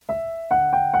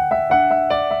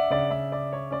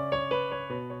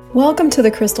Welcome to the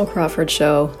Crystal Crawford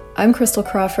Show. I'm Crystal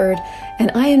Crawford,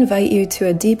 and I invite you to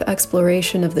a deep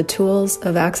exploration of the tools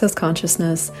of Access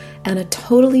Consciousness and a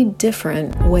totally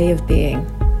different way of being.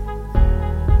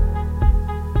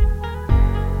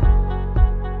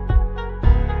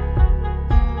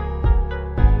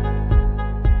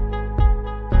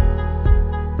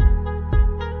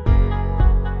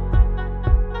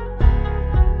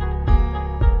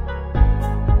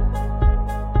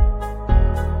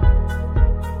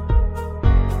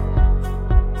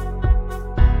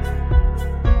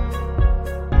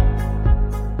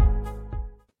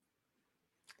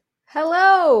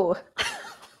 Hello.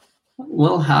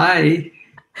 Well, hi.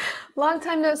 Long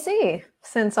time no see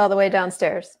since all the way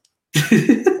downstairs.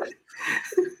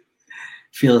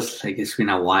 Feels like it's been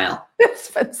a while. It's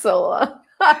been so long.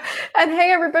 And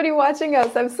hey, everybody watching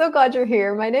us. I'm so glad you're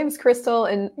here. My name's Crystal,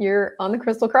 and you're on the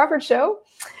Crystal Crawford Show.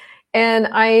 And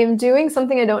I'm doing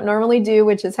something I don't normally do,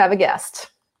 which is have a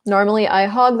guest. Normally, I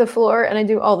hog the floor and I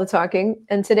do all the talking.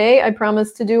 And today, I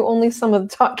promise to do only some of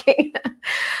the talking.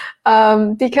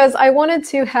 Because I wanted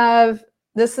to have,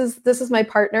 this is my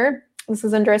partner. This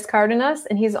is Andres Cardenas,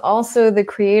 and he's also the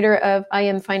creator of I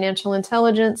Am Financial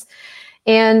Intelligence.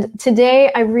 And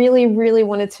today I really, really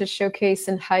wanted to showcase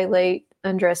and highlight,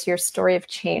 Andres, your story of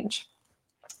change.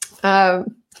 Like,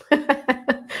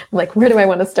 where do I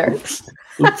want to start?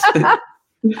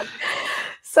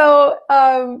 So,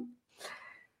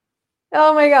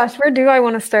 oh my gosh, where do I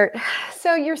want to start?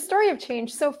 So your story of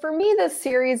change. So for me, this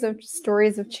series of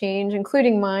stories of change,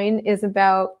 including mine, is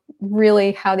about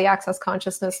really how the Access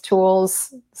Consciousness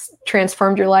tools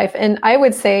transformed your life. And I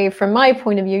would say, from my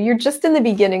point of view, you're just in the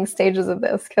beginning stages of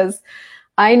this, because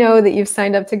I know that you've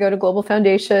signed up to go to Global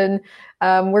Foundation.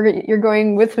 You're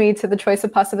going with me to the Choice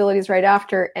of Possibilities right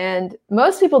after. And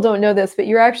most people don't know this, but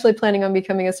you're actually planning on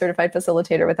becoming a certified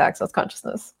facilitator with Access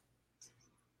Consciousness.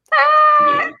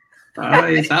 Yeah.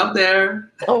 It's out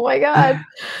there. Oh my God.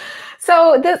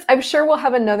 So this, I'm sure we'll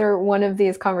have another one of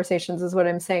these conversations, is what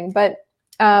I'm saying. But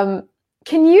can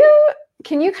you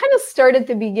kind of start at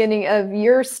the beginning of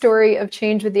your story of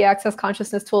change with the Access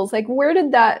Consciousness tools? Like, where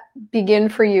did that begin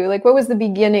for you? Like, what was the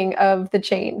beginning of the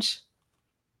change?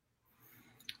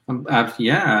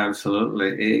 Yeah,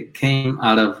 absolutely. It came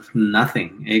out of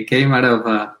nothing. It came out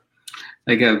of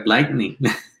like a lightning.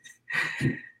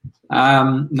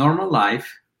 Normal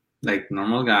life. Like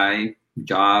normal guy,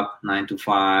 job, 9 to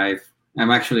 5. I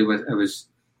was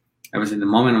in the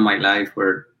moment of my life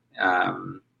where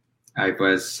I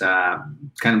was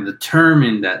kind of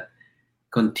determined that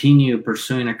continue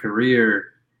pursuing a career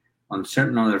on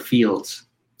certain other fields,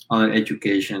 other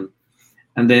education,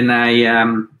 and then I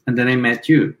met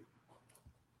you.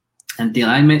 Until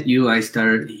I met you, I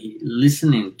started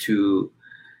listening to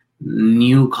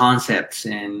new concepts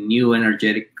and new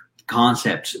energetic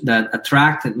concepts that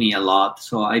attracted me a lot.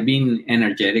 So I've been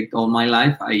energetic all my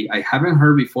life. I haven't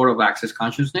heard before of Access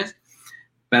Consciousness,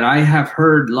 but I have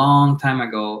heard long time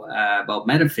ago about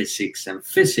metaphysics and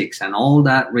physics, and all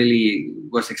that really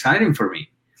was exciting for me.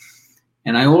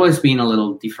 And I always been a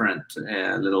little different,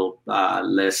 a little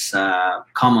less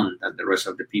common than the rest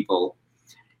of the people.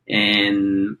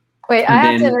 And wait, I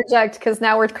have to interject, because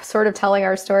now we're sort of telling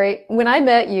our story. When I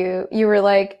met you, you were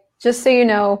like, just so you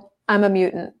know, I'm a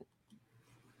mutant.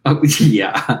 Oh,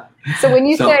 yeah. So when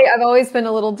you say I've always been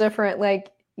a little different, like,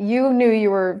 you knew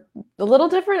you were a little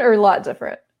different or a lot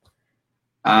different?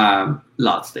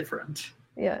 Lots different.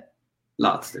 Yeah.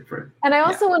 Lots different. And I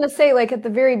also want to say, like, at the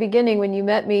very beginning when you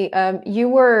met me, you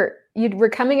were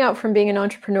coming out from being an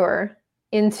entrepreneur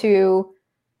into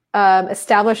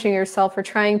establishing yourself or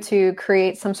trying to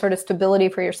create some sort of stability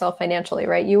for yourself financially,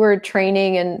 right? You were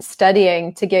training and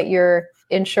studying to get your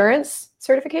insurance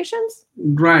certifications?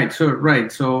 Right.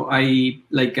 So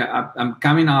I'm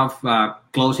coming off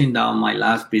closing down my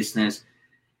last business,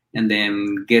 and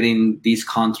then getting this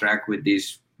contract with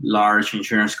this large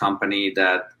insurance company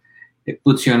that it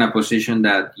puts you in a position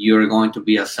that you're going to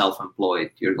be a self-employed.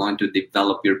 You're going to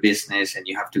develop your business, and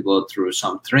you have to go through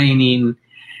some training.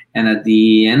 And at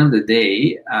the end of the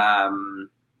day,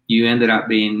 you ended up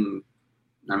being,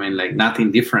 like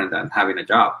nothing different than having a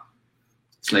job.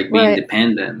 It's like being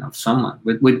dependent of someone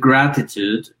with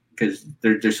gratitude, because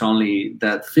there's only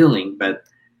that feeling, but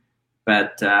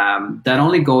that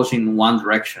only goes in one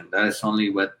direction. That is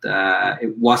only what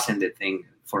it wasn't the thing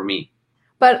for me.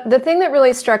 But the thing that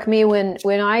really struck me when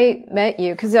I met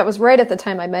you, because that was right at the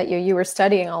time I met you, you were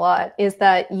studying a lot, is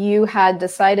that you had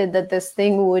decided that this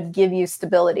thing would give you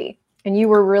stability, and you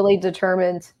were really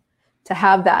determined to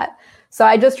have that. So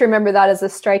I just remember that as a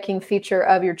striking feature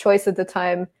of your choice at the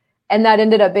time. And that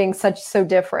ended up being so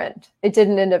different. It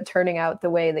didn't end up turning out the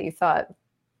way that you thought.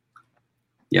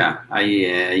 Yeah,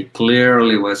 I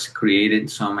clearly was creating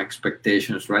some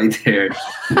expectations right there,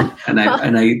 and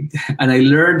I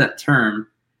learned that term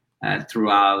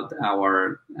throughout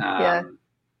our Yeah.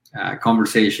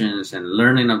 conversations and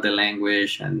learning of the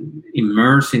language and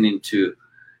immersing into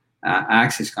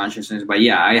access consciousness. But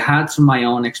yeah, I had some my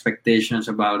own expectations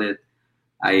about it.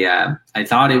 I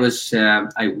thought it was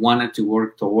I wanted to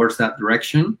work towards that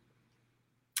direction,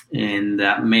 and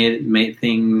that made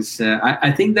things.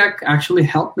 I think that actually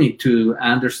helped me to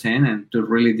understand and to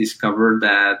really discover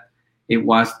that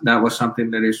that was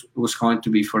something that was going to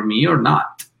be for me or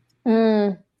not.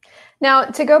 Mm. Now,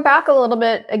 to go back a little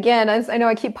bit again, as I know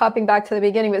I keep popping back to the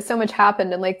beginning, but so much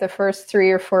happened in like the first 3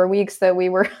 or 4 weeks that we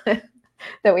were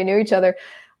that we knew each other.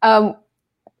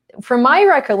 From my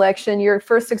recollection, your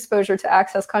first exposure to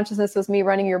access consciousness was me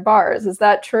running your bars. Is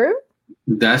that true?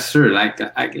 That's true. Like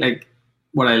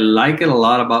what I like it a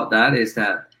lot about that is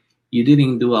that you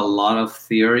didn't do a lot of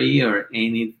theory or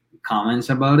any comments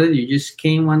about it. You just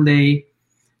came one day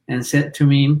and said to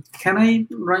me, "Can I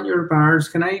run your bars?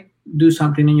 Can I do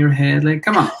something in your head? Like,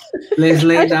 come on, let's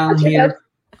lay down here.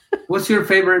 What's your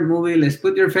favorite movie? Let's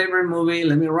put your favorite movie.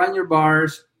 Let me run your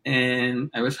bars." And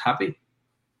I was happy.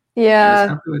 Yeah. I was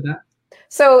happy with that.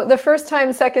 So the first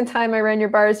time, second time I ran your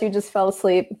bars, you just fell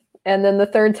asleep. And then the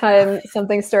third time,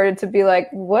 something started to be like,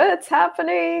 what's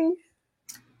happening?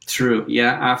 True.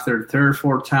 Yeah. After third,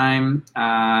 fourth time,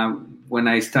 when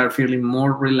I started feeling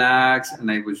more relaxed and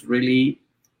I was really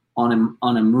on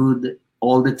a mood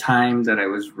all the time, that I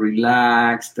was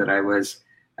relaxed, that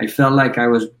I felt like I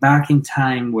was back in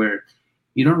time where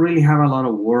you don't really have a lot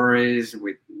of worries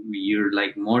with you're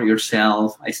like more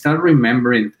yourself. I started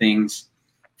remembering things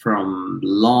from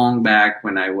long back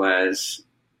when I was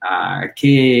a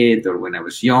kid or when I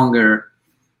was younger,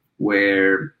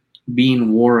 where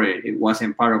being worried, it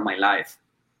wasn't part of my life.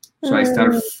 So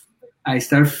I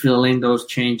started feeling those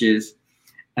changes,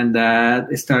 and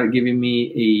that started giving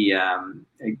me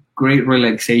a great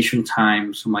relaxation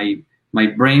time. So my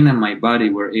brain and my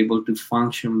body were able to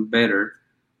function better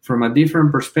from a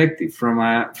different perspective.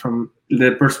 From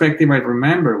the perspective I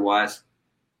remember was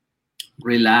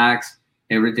relax,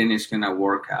 everything is gonna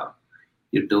work out.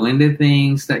 You're doing the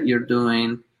things that you're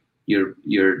doing. You're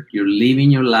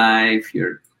living your life.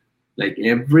 You're like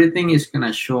everything is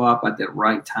gonna show up at the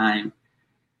right time,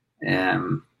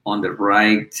 on the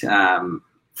right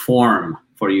form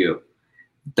for you.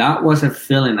 That was a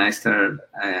feeling I started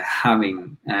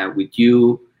having with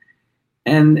you,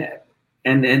 and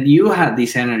you had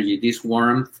this energy, this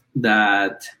warmth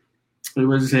that it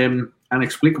was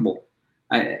inexplicable.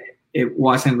 It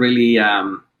wasn't really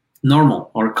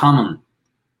normal or common.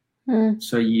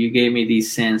 So you gave me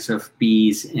this sense of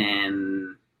peace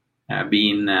and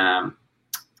being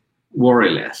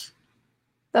worryless.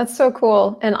 That's so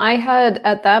cool. And I had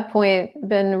at that point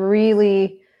been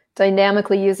really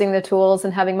dynamically using the tools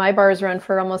and having my bars run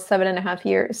for almost 7.5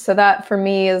 years. So that for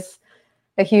me is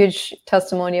a huge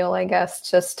testimonial, I guess,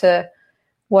 just to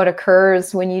what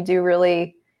occurs when you do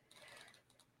really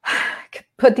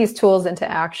put these tools into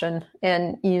action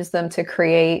and use them to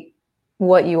create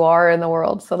what you are in the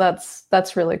world. So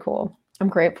that's really cool. I'm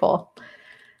grateful.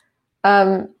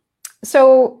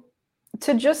 So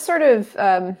to just sort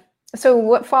of, so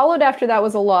what followed after that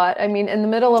was a lot. I mean, in the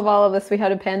middle of all of this, we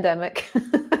had a pandemic.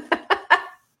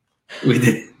 We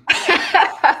did.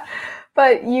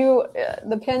 But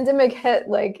the pandemic hit,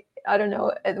 like, I don't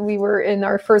know, we were in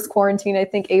our first quarantine, I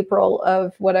think April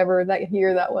of whatever that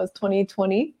year that was,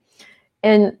 2020.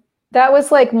 And that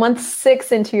was like month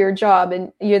 6 into your job.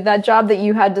 And that job that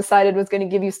you had decided was going to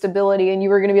give you stability and you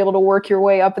were going to be able to work your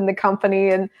way up in the company.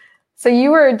 And so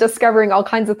you were discovering all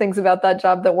kinds of things about that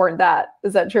job that weren't that.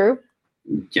 Is that true?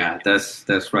 Yeah,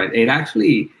 that's right. It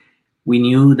actually, we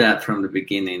knew that from the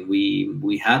beginning.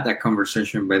 We had that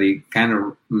conversation, but it kind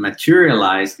of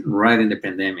materialized right in the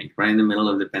pandemic, right in the middle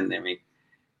of the pandemic,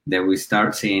 that we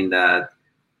start seeing that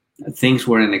things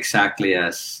weren't exactly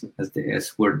as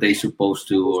were they supposed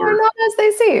to, or they're not as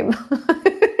they seem.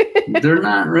 they're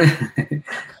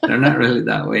not really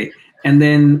that way. And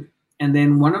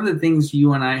then one of the things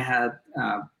you and I had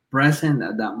present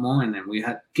at that moment, and we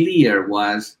had clear,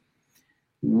 was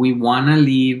we want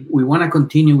to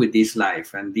continue with this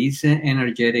life, and these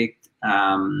energetic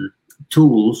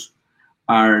tools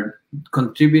are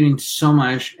contributing so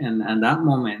much. And at that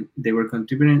moment, they were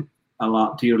contributing a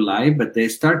lot to your life, but they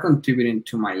start contributing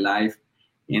to my life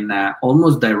in a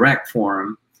almost direct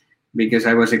form, because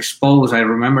I was exposed. I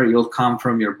remember you'll come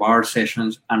from your bar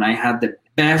sessions, and I had the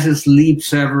best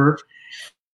sleeps ever.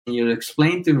 You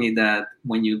explained to me that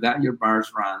when you got your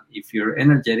bars run, if you're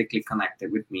energetically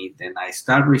connected with me, then I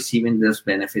start receiving those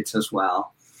benefits as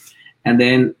well. And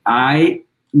then I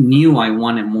knew I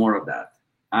wanted more of that.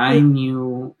 I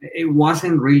knew it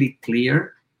wasn't really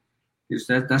clear, because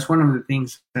that's one of the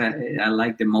things that I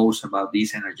like the most about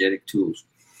these energetic tools,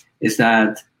 is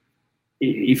that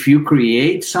if you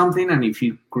create something and if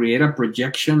you create a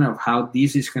projection of how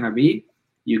this is going to be,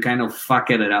 you kind of fuck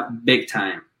it up big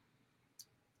time.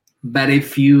 But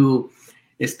if you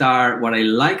start, what I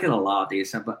like it a lot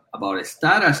is about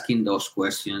start asking those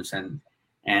questions, and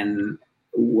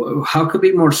how could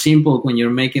it be more simple when you're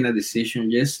making a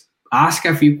decision? Just ask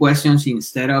a few questions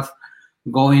instead of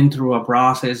going through a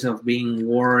process of being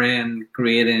worried and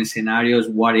creating scenarios.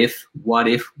 What if?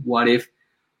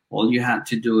 All you have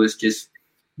to do is just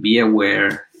be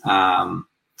aware,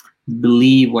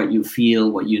 believe what you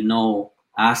feel, what you know,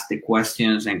 ask the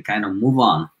questions, and kind of move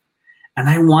on. And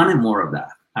I wanted more of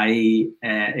that.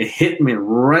 It hit me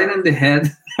right in the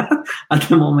head at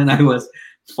the moment I was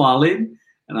falling.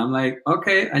 And I'm like,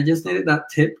 okay, I just needed that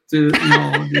tip to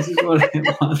know this is what I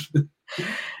want.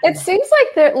 It seems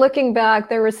like that looking back,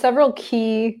 there were several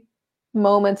key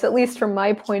moments, at least from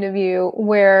my point of view,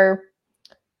 where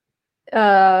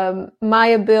my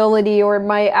ability or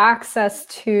my access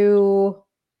to,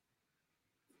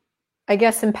 I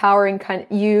guess, empowering kind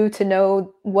of you to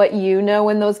know what you know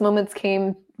in those moments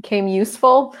came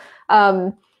useful.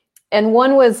 And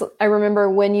one was, I remember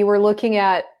when you were looking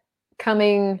at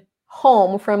coming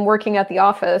home from working at the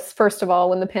office. First of all,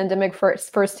 when the pandemic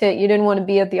first hit, you didn't want to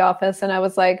be at the office. And I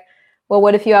was like, well,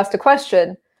 what if you asked a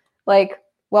question? Like,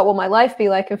 what will my life be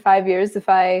like in 5 years if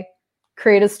I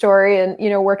create a story and,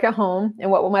 work at home? And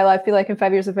what will my life be like in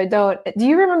 5 years if I don't? Do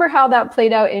you remember how that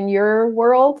played out in your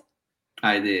world?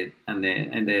 I did. And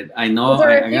then I know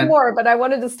there are a few more, but I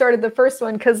wanted to start at the first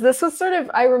one, because this was sort of,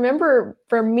 I remember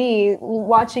for me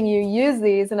watching you use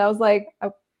these, and I was like,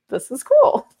 oh, this is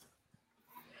cool.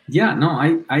 Yeah, no,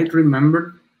 I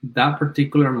remember that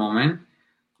particular moment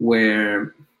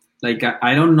where, like,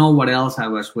 I don't know what else I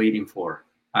was waiting for.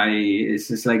 It's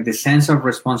just like the sense of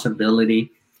responsibility.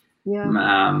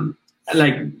 Yeah.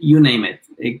 Like, you name it.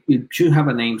 It should have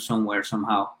a name somewhere,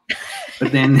 somehow.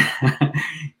 But then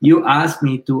you asked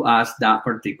me to ask that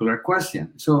particular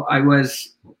question. So I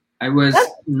was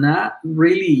not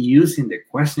really using the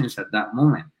questions at that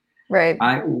moment. Right.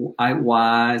 I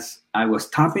was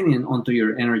tapping in onto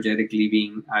your energetic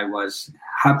living. I was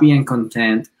happy and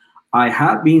content. I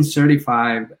had been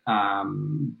certified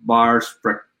bars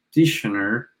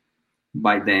practitioner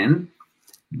by then,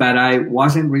 but I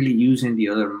wasn't really using the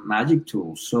other magic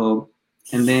tools. So,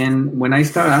 and then when I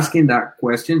started asking that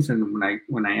questions, and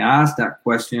when I asked that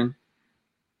question,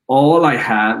 all I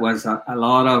had was a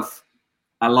lot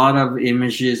of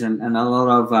images and a lot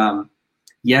of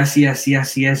yes.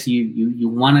 You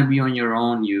want to be on your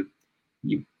own.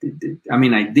 I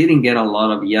mean, I didn't get a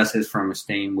lot of yeses from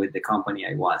staying with the company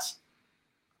I was.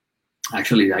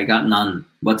 Actually, I got none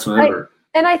whatsoever.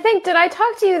 And I think, did I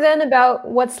talk to you then about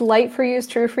what's light for you is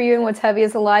true for you and what's heavy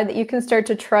is a lie, that you can start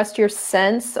to trust your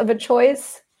sense of a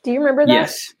choice? Do you remember that?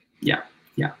 Yes. Yeah.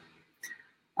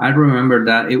 I remember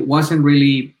that. It wasn't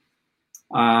really,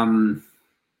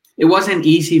 it wasn't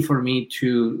easy for me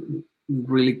to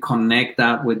really connect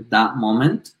that with that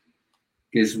moment,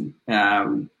 because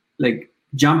like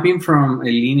jumping from a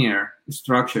linear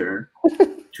structure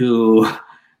to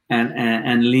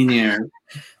and linear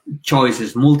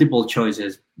choices, multiple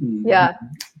choices,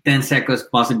 10 seconds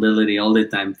possibility all the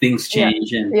time, things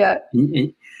change, and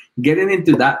getting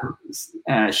into that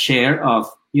share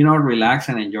of, relax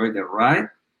and enjoy the ride,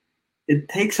 it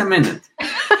takes a minute.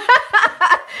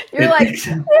 You're like,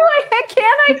 can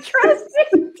I trust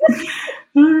it?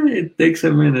 It takes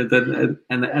a minute,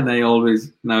 and I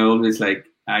always like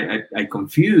I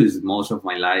confuse most of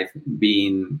my life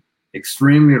being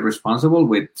extremely responsible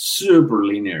with super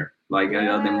linear. Like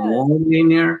the more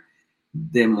linear,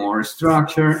 the more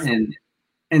structure, and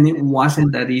it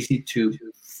wasn't that easy to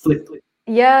flip it.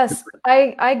 Yes,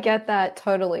 I get that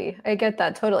totally.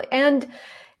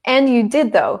 And you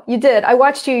did, though. You did. I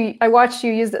watched you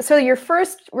use that. So your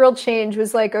first real change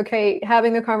was like, okay,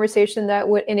 having a conversation that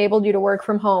enabled you to work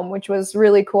from home, which was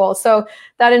really cool. So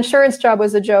that insurance job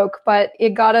was a joke, but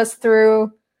it got us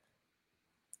through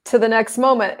to the next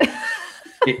moment.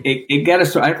 it got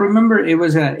us through. I remember it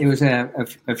was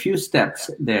a few steps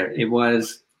there. It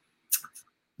was,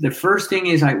 the first thing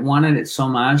is, I wanted it so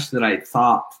much that I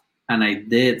thought, and I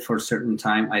did for a certain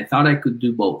time, I thought I could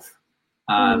do both.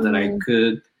 That I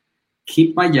could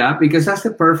keep my job, because that's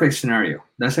the perfect scenario.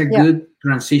 That's a good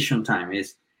transition time,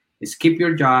 is keep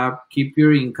your job, keep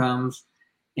your incomes,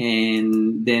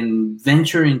 and then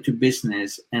venture into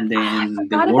business. And then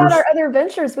about our other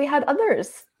ventures. We had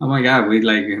others. Oh my God,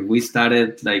 we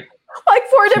started like Like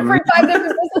five different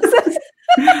businesses.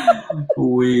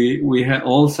 We had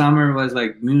all summer was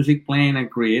like music playing and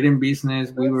creating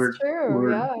business. That's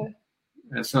true. Yeah.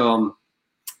 So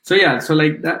yeah, so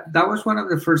like that was one of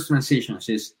the first transitions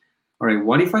is, all right,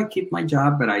 what if I keep my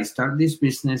job but I start this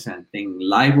business and think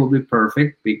life will be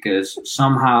perfect because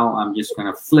somehow I'm just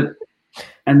gonna flip.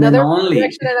 And Another then only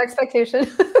projection and expectation.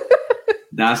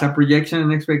 that's a projection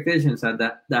and expectations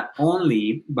that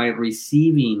only by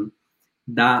receiving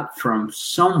that from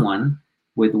someone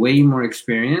with way more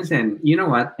experience and you know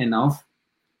what, enough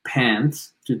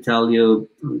pants to tell you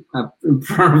in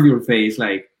front of your face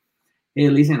like, hey,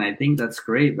 listen, I think that's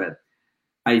great, but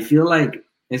I feel like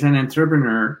as an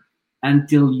entrepreneur,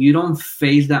 until you don't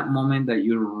face that moment that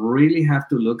you really have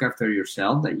to look after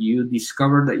yourself, that you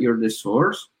discover that you're the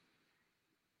source,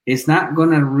 it's not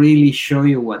gonna really show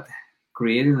you what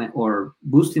creating or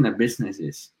boosting a business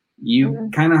is. You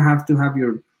kind of have to have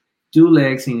your two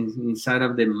legs inside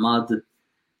of the mud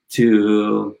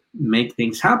to make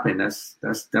things happen. That's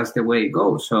the way it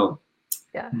goes. So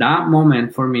that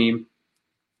moment for me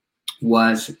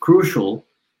was crucial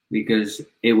because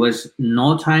it was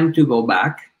no time to go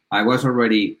back. I was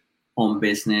already on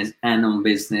business and on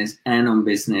business and on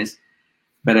business,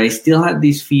 but I still had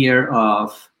this fear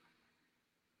of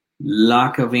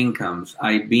lack of incomes.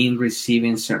 I've been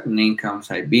receiving certain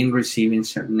incomes. And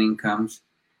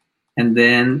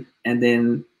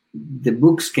then the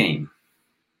books came.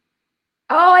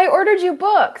 Oh, I ordered you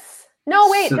books. No,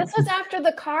 wait, so, this was after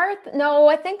the car. No,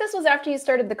 I think this was after you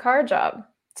started the car job.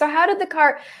 So how did the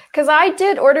car, because I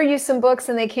did order you some books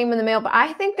and they came in the mail, but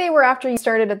I think they were after you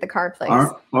started at the car place.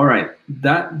 All right.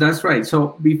 That's right.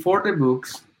 So before the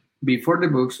books, we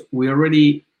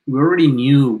already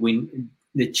knew when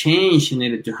the change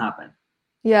needed to happen.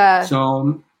 Yeah.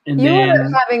 So and you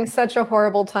were having such a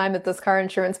horrible time at this car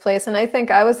insurance place. And I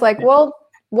think I was like, well,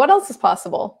 what else is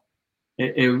possible?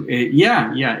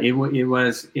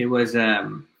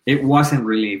 It wasn't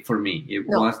really for me. It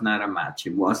was not a match.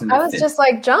 It wasn't. I was just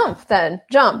like, jump.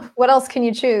 What else can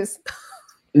you choose?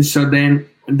 So then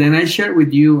I share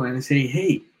with you and say,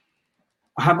 hey,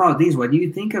 how about this? What do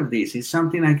you think of this? It's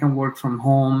something I can work from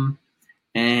home,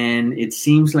 and it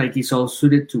seems like it's all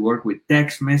suited to work with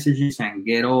text messages and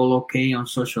get all okay on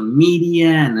social media,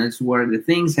 and that's where the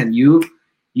things. And you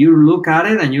look at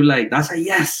it and you're like, that's a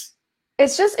yes. It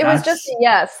was just a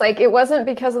yes. Like it wasn't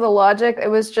because of the logic. It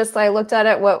was just I looked at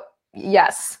it.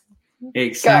 Yes.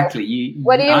 Exactly.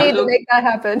 What do you need to make that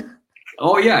happen?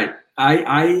 Oh yeah,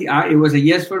 I it was a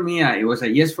yes for me. It was a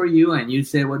yes for you, and you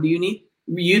said, "What do you need?"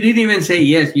 You didn't even say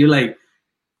yes. You're like,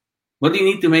 "What do you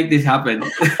need to make this happen?"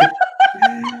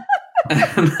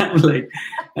 And I'm like,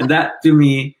 and that to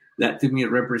me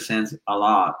represents a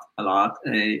lot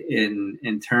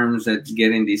in terms of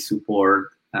getting this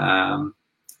support.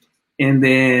 And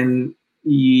then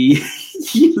you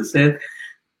said,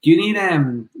 "Do you need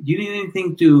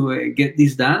anything to get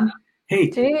this done? Hey,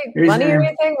 do you need money or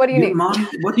anything? What do you need? Money?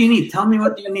 What do you need? Tell me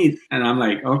what do you need." And I'm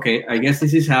like, "Okay, I guess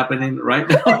this is happening right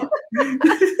now."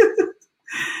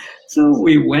 So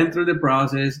we went through the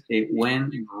process. It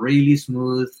went really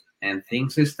smooth, and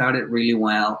things started really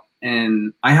well.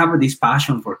 And I have this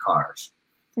passion for cars.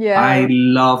 Yeah, I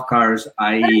love cars.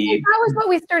 I think that was what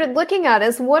we started looking at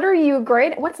is what are you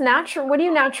great? What's natural? What are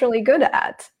you naturally good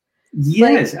at?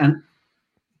 Yes, like, and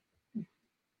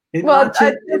it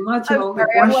matches all the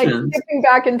questions. I'm like skipping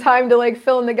back in time to like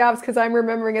fill in the gaps because I'm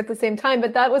remembering at the same time.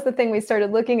 But that was the thing we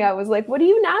started looking at was like, what are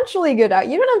you naturally good at?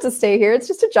 You don't have to stay here. It's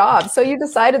just a job. So you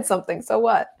decided something. So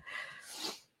what?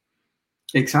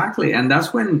 Exactly, and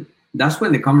that's when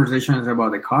the conversations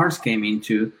about the cars came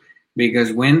into.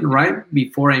 Because right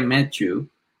before I met you,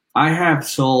 I have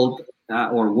sold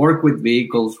or worked with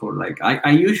vehicles for like,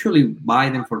 I usually buy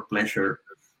them for pleasure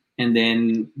and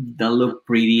then they'll look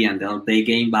pretty and they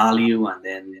gain value and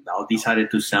then I'll decide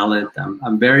to sell it.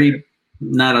 I'm very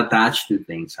not attached to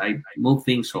things. I move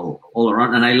things all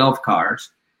around and I love cars.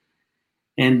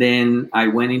 And then I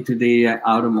went into the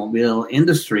automobile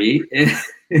industry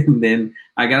and then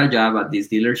I got a job at this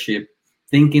dealership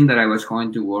thinking that I was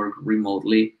going to work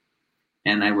remotely.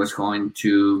 And I was going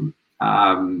to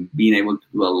being able to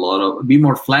do be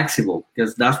more flexible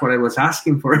because that's what I was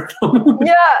asking for.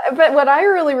 Yeah, but what I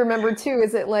really remember too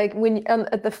is that like when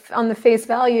on the face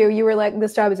value, you were like,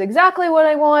 this job is exactly what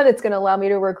I want. It's going to allow me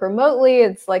to work remotely.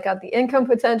 It's like got the income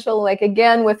potential. Like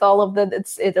again, with all of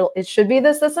it should be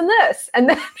this, and this. And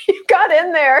then you got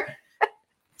in there.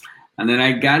 And then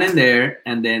I got in there,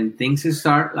 and then things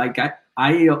start like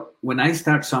I when I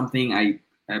start something, I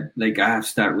have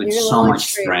started with so much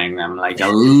strength. I'm like a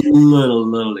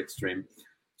little extreme.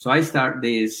 So I start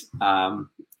this,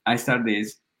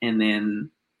 and then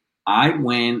I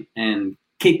went and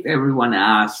kicked everyone's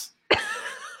ass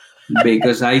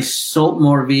because I sold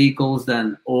more vehicles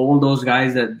than all those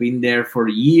guys that been there for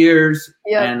years.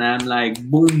 Yep. And I'm like,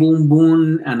 boom, boom,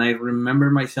 boom. And I remember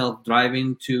myself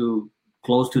driving to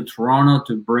close to Toronto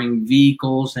to bring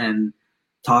vehicles and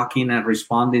talking and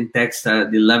responding texts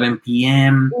at 11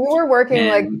 p.m. You were working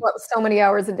like so many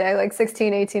hours a day, like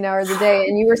 16, 18 hours a day,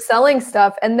 and you were selling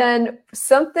stuff. And then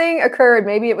something occurred.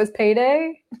 Maybe it was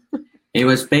payday. It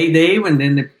was payday when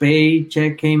then the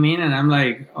paycheck came in, and I'm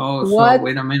like, oh, so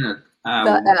wait a minute.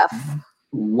 The F.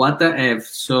 What the F?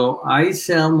 So I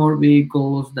sell more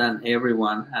vehicles than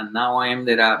everyone, and now I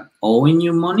ended up owing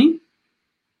you money?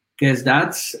 Because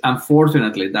that's,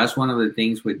 unfortunately, that's one of the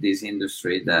things with this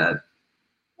industry that,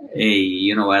 hey,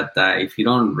 you know what, if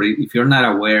you're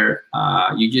not aware,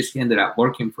 you just ended up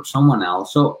working for someone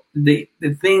else. So the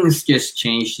things just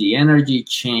changed, the energy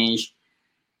changed.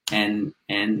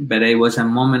 But it was a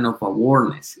moment of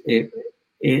awareness.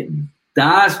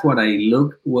 That's what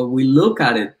we look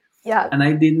at it. Yeah. And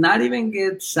I did not even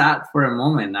get sad for a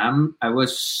moment.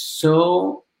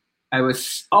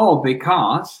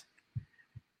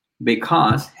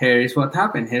 Because here is what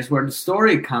happened. Here's where the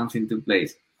story comes into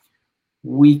place.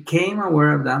 We came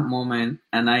aware of that moment,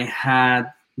 and I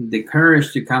had the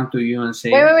courage to come to you and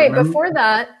say, wait. Before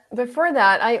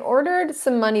that, I ordered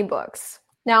some money books.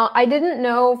 Now, I didn't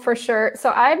know for sure.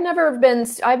 So I've never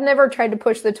tried to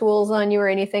push the tools on you or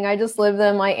anything. I just live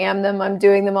them. I am them. I'm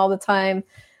doing them all the time.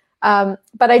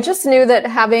 But I just knew that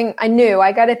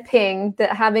I got a ping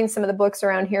that having some of the books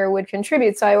around here would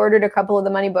contribute. So I ordered a couple of the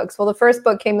money books. Well, the first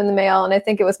book came in the mail, and I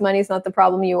think it was Money's Not the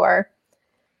Problem, You Are.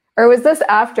 Or was this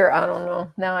after? I don't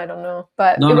know. Now I don't know.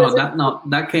 But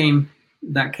that came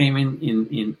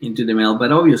in into the mail.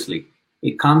 But obviously,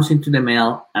 it comes into the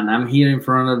mail, and I'm here in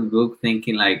front of the book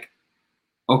thinking like,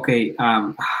 okay,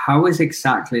 how is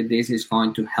exactly this is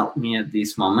going to help me at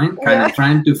this moment? Kind of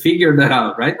trying to figure that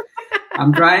out, right?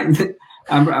 I'm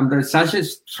such a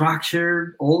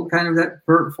structured, old kind of that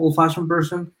old-fashioned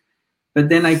person. But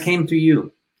then I came to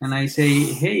you, and I say,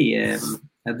 hey,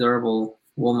 adorable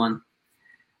woman,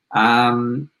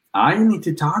 I need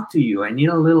to talk to you. I need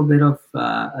a little bit of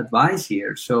advice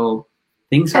here. So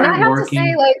things aren't working. And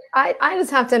I have to say, I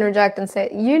just have to interject and say,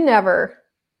 you never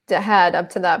had up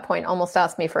to that point almost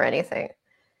asked me for anything.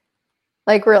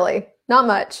 Like really, not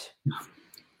much.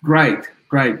 Right.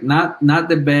 Not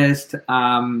the best.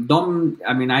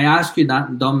 I ask you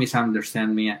that. Don't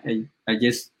misunderstand me. I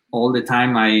just all the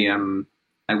time.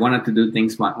 I wanted to do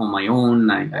things on my own.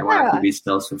 I wanted to be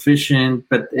self-sufficient.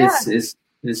 But it's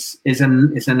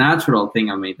a natural thing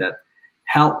of me that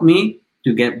helped me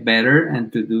to get better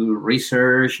and to do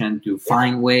research and to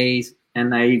find ways.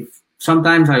 And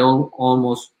sometimes I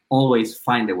almost always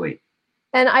find a way.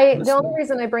 And the only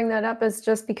reason I bring that up is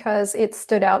just because it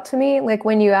stood out to me. Like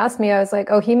when you asked me, I was like,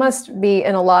 oh, he must be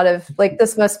in a lot of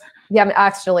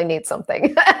actually need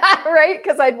something, right?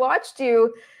 Because I'd watched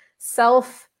you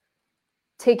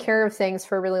take care of things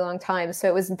for a really long time. So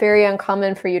it was very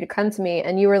uncommon for you to come to me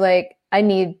and you were like, I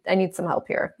need some help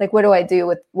here. Like, what do I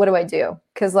do?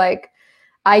 Because like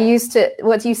I used to,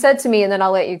 what you said to me, and then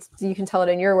I'll let you can tell it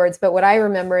in your words. But what I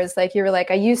remember is like, you were like,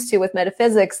 I used to with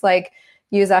metaphysics, like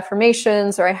use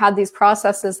affirmations, or I had these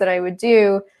processes that I would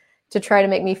do to try to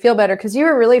make me feel better. Cause you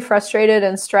were really frustrated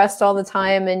and stressed all the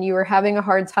time. And you were having a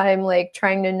hard time, like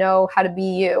trying to know how to be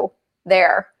you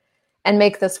there and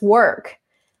make this work.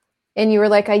 And you were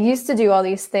like, I used to do all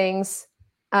these things.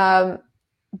 And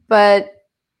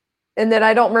then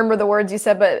I don't remember the words you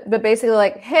said, but basically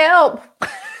like, help,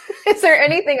 is there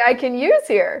anything I can use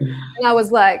here? And I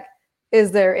was like,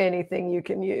 is there anything you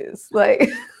can use? Like,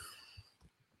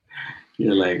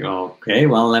 you're like, okay,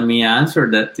 well, let me answer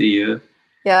that to you.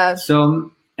 Yeah.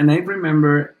 So, and I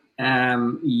remember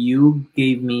you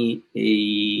gave me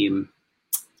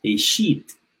a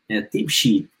sheet, a tip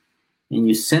sheet, and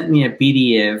you sent me a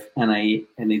PDF, and I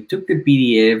took the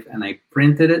PDF and I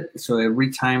printed it. So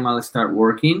every time I'll start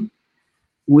working,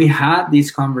 we had this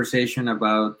conversation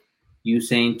about you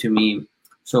saying to me,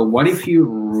 so what if you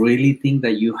really think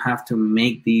that you have to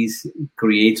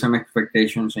create some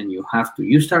expectations and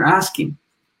you start asking?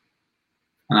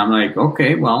 And I'm like,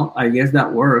 okay, well, I guess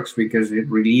that works because it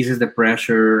releases the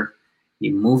pressure.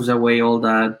 It moves away all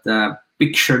that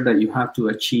picture that you have to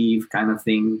achieve kind of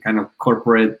thing, kind of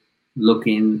corporate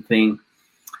looking thing.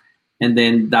 And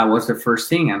then that was the first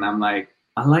thing. And I'm like,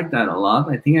 I like that a lot.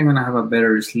 I think I'm going to have a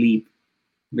better sleep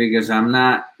because I'm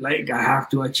not like, I have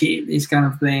to achieve these kind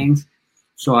of things.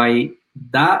 So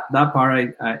that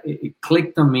part, it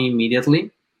clicked on me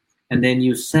immediately. And then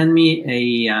you send me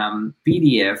a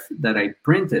PDF that I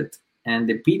printed and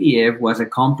the PDF was a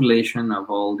compilation of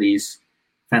all these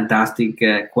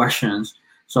fantastic questions.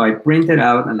 So I printed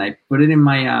out and I put it in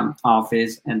my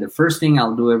office, and the first thing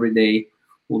I'll do every day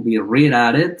will be read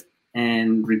at it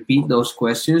and repeat those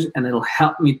questions, and it'll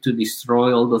help me to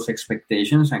destroy all those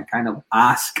expectations and kind of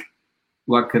ask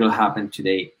what could have happened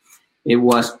today. It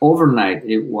was overnight.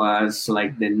 It was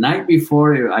like the night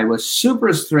before, I was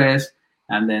super stressed,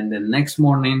 and then the next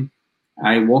morning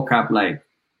I woke up like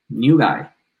new guy,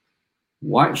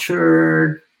 white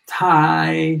shirt,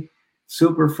 tie,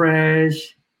 super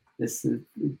fresh, this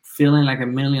feeling like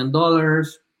 $1 million.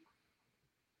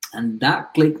 And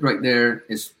that click right there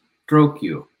is struck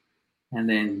you. And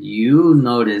then you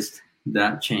noticed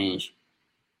that change.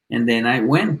 And then I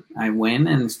went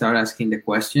and started asking the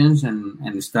questions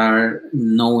and start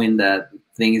knowing that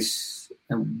things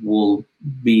will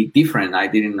be different. I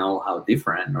didn't know how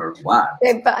different or what.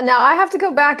 But now I have to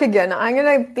go back again. I'm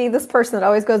going to be this person that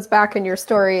always goes back in your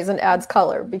stories and adds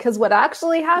color, because what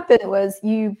actually happened was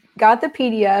you got the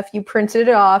PDF, you printed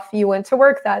it off, you went to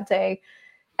work that day,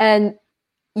 and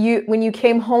when you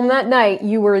came home that night,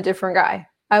 you were a different guy.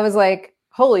 I was like,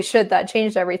 holy shit, that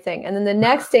changed everything. And then the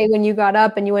next day when you got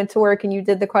up and you went to work and you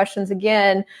did the questions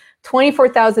again,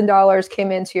 $24,000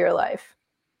 came into your life.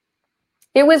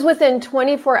 It was within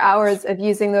 24 hours of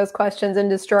using those questions and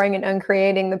destroying and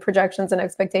uncreating the projections and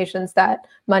expectations that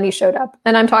money showed up.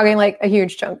 And I'm talking like a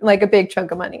huge chunk, like a big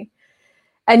chunk of money.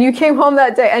 And you came home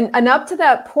that day. And up to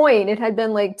that point, it had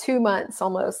been like 2 months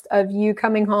almost of you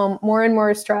coming home more and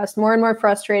more stressed, more and more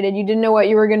frustrated. You didn't know what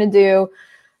you were going to do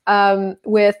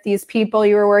with these people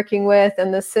you were working with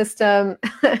and the system.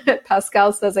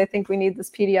 Pascal says, I think we need this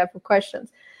PDF of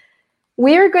questions.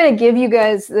 We are going to give you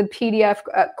guys the PDF,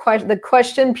 the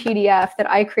question PDF that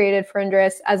I created for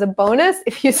Andres as a bonus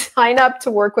if you sign up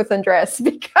to work with Andres,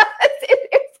 because it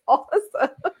is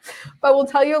awesome. But we'll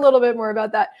tell you a little bit more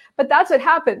about that. But that's what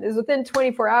happened, is within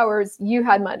 24 hours, you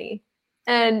had money.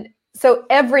 And so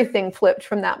everything flipped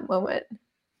from that moment.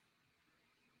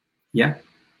 Yeah.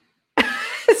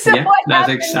 So yeah, that's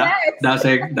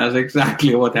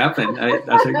exactly what happened.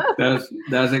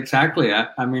 That's exactly.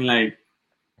 I mean, like,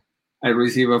 I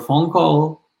received a phone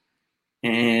call,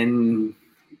 and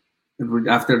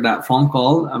after that phone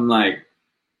call, I'm like,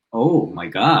 oh my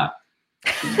God,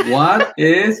 what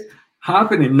is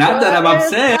happening? Not that I'm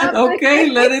upset.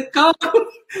 Okay, let it go.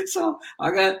 So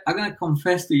I'm gonna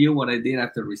confess to you what I did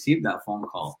after receiving that phone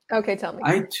call. Okay, tell me.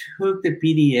 I took the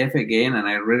PDF again and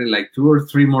I read it like 2 or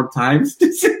 3 more times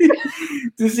to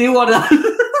see what else.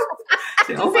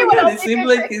 Oh my God, it seems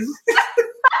like it's.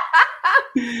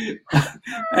 And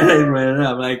I read it.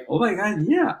 I'm like, oh my God,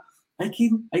 yeah, I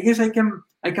guess I can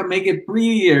make it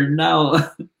prettier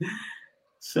now.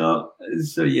 So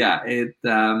yeah, it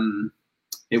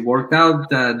worked out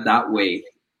that way.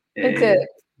 It did.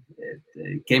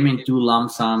 It came in 2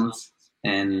 lump sums,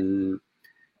 and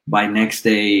by next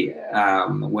day,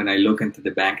 when I look into the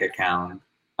bank account,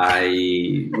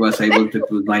 I was able to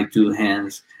put my 2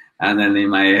 hands, and then in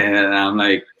my head, I'm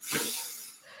like,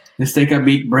 let's take a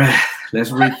big breath.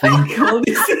 Let's rethink all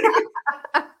this.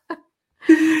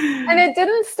 And it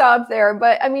didn't stop there,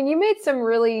 but I mean, you made some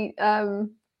really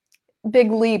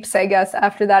big leaps, I guess,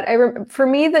 after that. For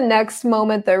me, the next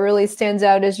moment that really stands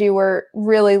out is you were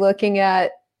really looking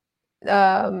at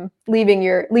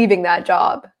leaving that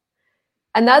job.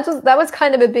 And that was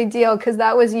kind of a big deal, because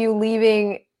that was you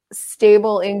leaving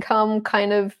stable income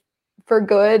kind of for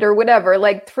good or whatever.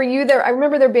 Like for you there, I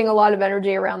remember there being a lot of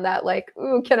energy around that. Like,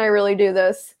 ooh, can I really do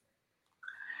this?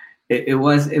 It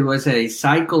was a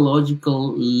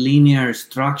psychological linear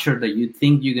structure that you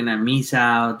think you're gonna miss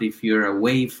out if you're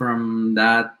away from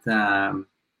that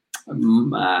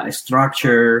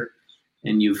structure,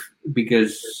 and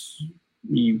because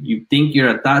you think you're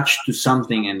attached to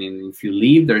something, and if you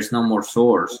leave, there's no more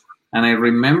source. And I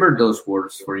remember those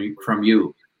words from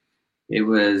you. It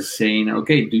was saying,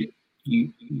 okay, do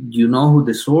you know who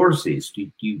the source is?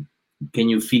 Can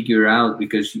you figure out?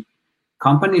 Because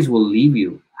companies will leave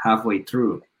you halfway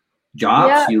through.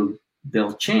 Jobs, yeah,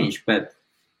 they'll change. But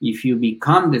if you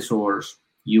become the source,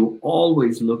 you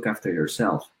always look after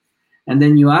yourself. And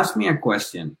then you ask me a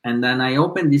question, and then I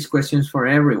open these questions for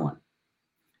everyone.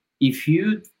 If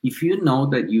you know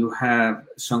that you have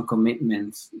some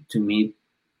commitments to meet,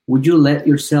 would you let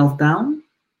yourself down?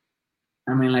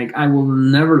 I mean, like, I will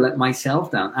never let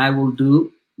myself down. I will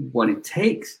do what it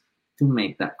takes to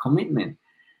make that commitment.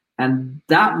 And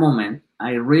that moment,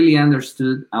 I really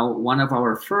understood one of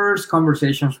our first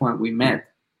conversations when we met,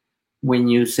 when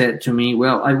you said to me,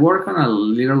 well, I work on a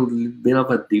little bit of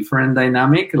a different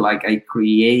dynamic. Like, I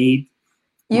create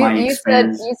You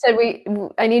said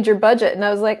I need your budget, and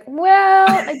I was like, well,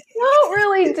 I don't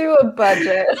really do a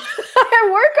budget. I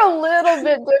work a little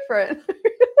bit different.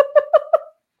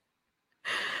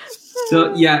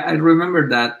 So yeah, I remember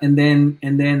that, and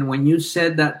then when you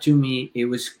said that to me, it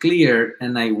was clear,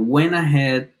 and I went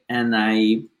ahead and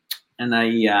I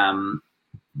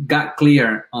got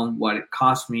clear on what it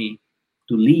cost me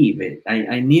to leave it.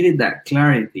 I needed that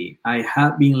clarity. I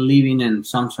had been living in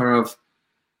some sort of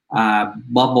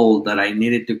bubble that I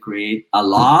needed to create a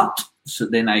lot, so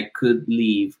then I could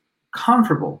leave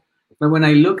comfortable. But when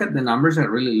I look at the numbers, I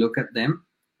really look at them,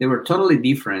 they were totally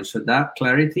different. So that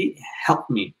clarity helped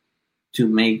me to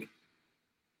make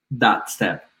that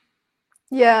step.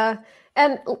 Yeah.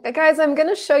 And guys, I'm going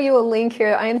to show you a link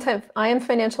here.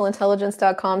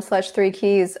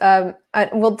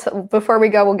 IamFinancialIntelligence.com/3keys. Before we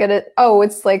go, we'll get it. Oh,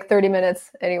 it's like 30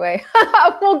 minutes anyway.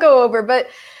 We'll go over. But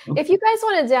if you guys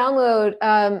want to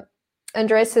download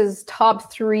Andres's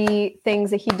top 3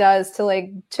 things that he does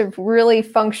to really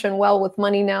function well with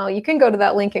money now, you can go to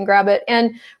that link and grab it.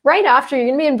 And right after, you're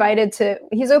going to be invited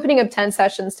he's opening up 10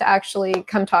 sessions to actually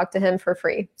come talk to him for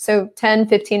free. So 10,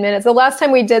 15 minutes. The last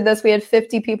time we did this, we had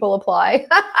 50 people apply.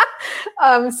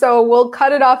 So we'll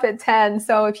cut it off at 10.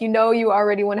 So if you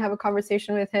already want to have a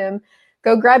conversation with him,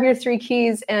 go grab your 3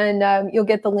 keys and you'll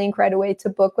get the link right away to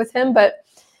book with him.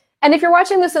 And if you're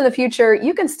watching this in the future,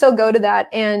 you can still go to that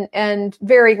and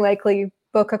very likely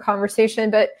book a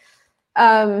conversation. But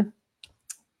I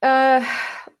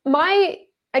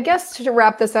guess to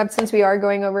wrap this up, since we are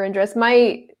going over Andres,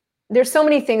 there's so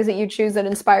many things that you choose that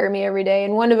inspire me every day.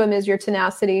 And one of them is your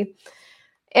tenacity.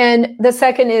 And the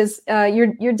second is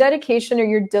your dedication or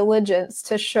your diligence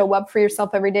to show up for yourself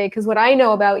every day. Because what I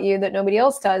know about you that nobody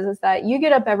else does is that you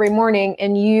get up every morning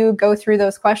and you go through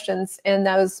those questions and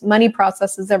those money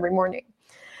processes every morning.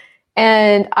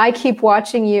 And I keep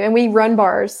watching you, and we run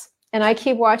bars, and I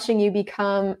keep watching you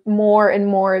become more and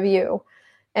more of you.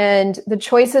 And the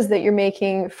choices that you're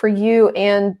making for you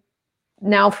and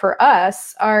now for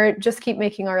us are just keep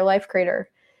making our life greater.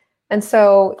 And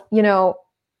so,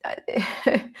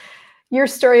 your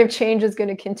story of change is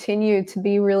going to continue to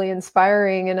be really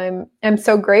inspiring, and I'm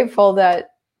so grateful for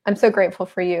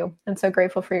you. I'm so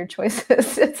grateful for your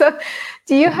choices.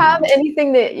 Do you have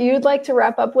anything that you'd like to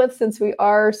wrap up with, since we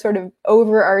are sort of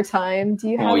over our time? Do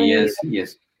you have yes.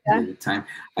 Yeah? Time.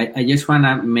 I just want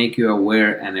to make you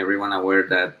aware and everyone aware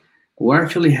that we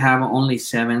actually have only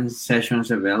 7 sessions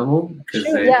available because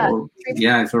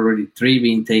it's already 3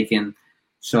 being taken.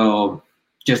 So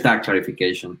just that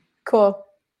clarification. Cool.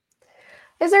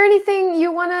 Is there anything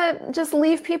you want to just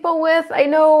leave people with? I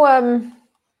know.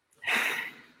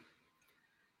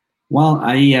 Well,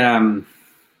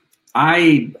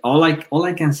 all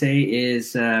I can say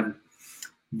is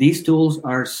these tools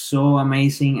are so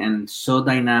amazing and so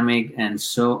dynamic and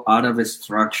so out of a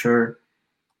structure,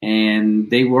 and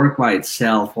they work by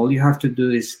itself. All you have to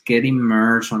do is get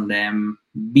immersed on them,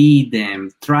 be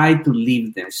them, try to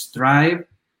live them, strive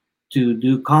to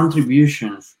do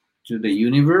contributions to the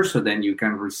universe so then you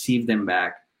can receive them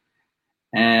back.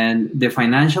 And the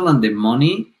financial and the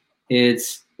money, it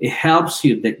helps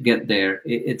you get there.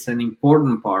 It's an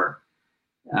important part.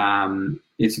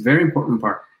 It's a very important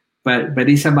part. But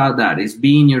it's about that. It's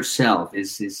being yourself.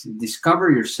 It's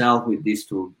discover yourself with these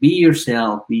tools. Be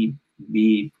yourself. Be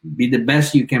the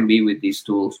best you can be with these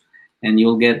tools, and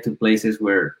you'll get to places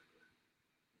where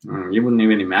you wouldn't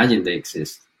even imagine they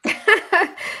exist.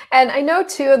 And I know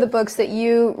 2 of the books that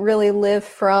you really live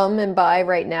from and by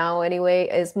right now anyway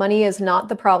is Money Is Not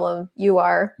the Problem, You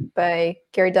Are by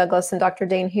Gary Douglas and Dr.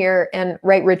 Dain Heer, and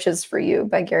Right Riches for You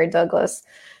by Gary Douglas.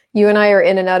 You and I are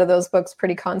in and out of those books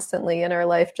pretty constantly, and our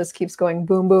life just keeps going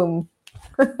boom, boom.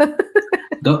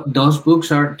 Those books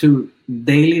are to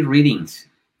daily readings,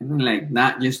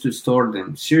 not just to store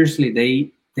them. Seriously,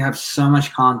 they have so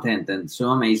much content and so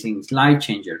amazing. It's life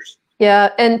changers.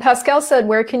 Yeah. And Pascal said,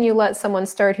 where can you let someone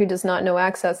start who does not know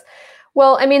Access?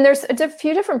 Well, I mean, there's a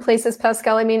few different places,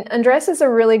 Pascal. I mean, Andres is a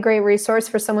really great resource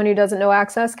for someone who doesn't know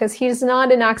Access, because he's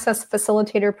not an Access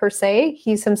facilitator per se.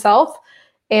 He's himself.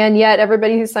 And yet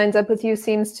everybody who signs up with you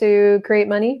seems to create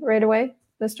money right away,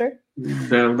 mister.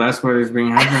 That's what is being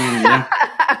happening,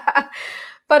 yeah.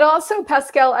 But also,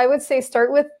 Pascal, I would say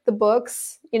start with the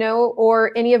books,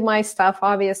 or any of my stuff,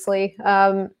 obviously.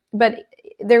 But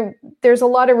there's a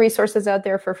lot of resources out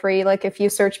there for free. Like if you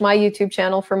search my YouTube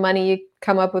channel for money, you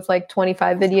come up with like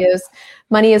 25 videos.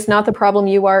 Money Is Not the Problem,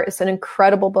 You Are. It's an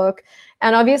incredible book.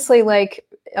 And obviously,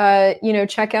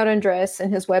 check out Andres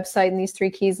and his website and these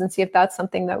 3 keys and see if that's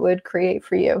something that would create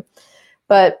for you.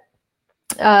 But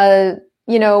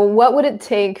what would it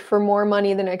take for more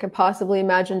money than I could possibly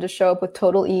imagine to show up with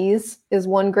total ease is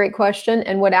one great question.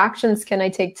 And what actions can I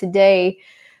take today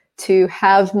to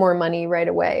have more money right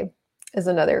away is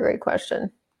another great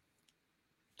question.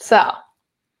 So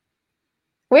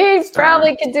we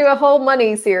probably could do a whole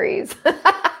money series.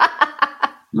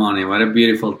 Money, what a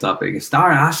beautiful topic.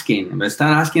 Start asking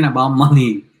about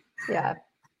money.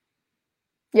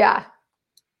 Yeah.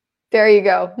 There you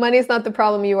go. Money's not the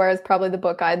problem, you are is probably the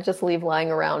book I'd just leave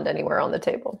lying around anywhere on the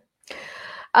table.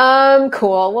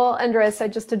 Cool. Well, Andres, I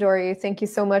just adore you. Thank you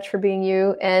so much for being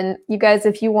you. And you guys,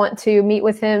 if you want to meet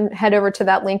with him, head over to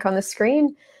that link on the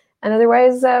screen. And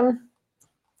otherwise,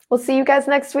 we'll see you guys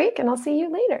next week, and I'll see you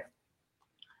later.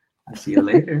 I'll see you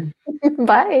later.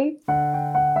 Bye.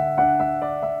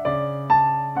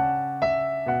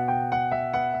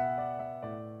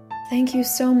 Thank you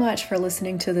so much for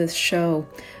listening to this show.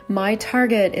 My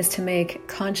target is to make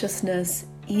consciousness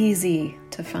easy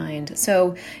to find.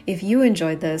 So if you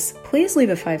enjoyed this, please leave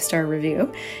a 5-star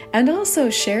review, and also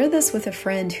share this with a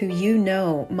friend who you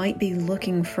know might be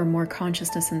looking for more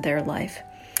consciousness in their life.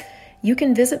 You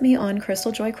can visit me on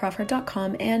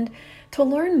crystaljoycrawford.com, and to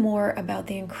learn more about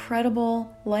the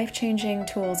incredible life-changing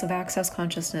tools of Access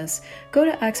Consciousness, go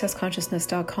to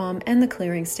accessconsciousness.com and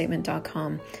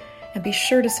theclearingstatement.com. And be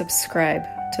sure to subscribe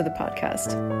to the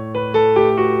podcast.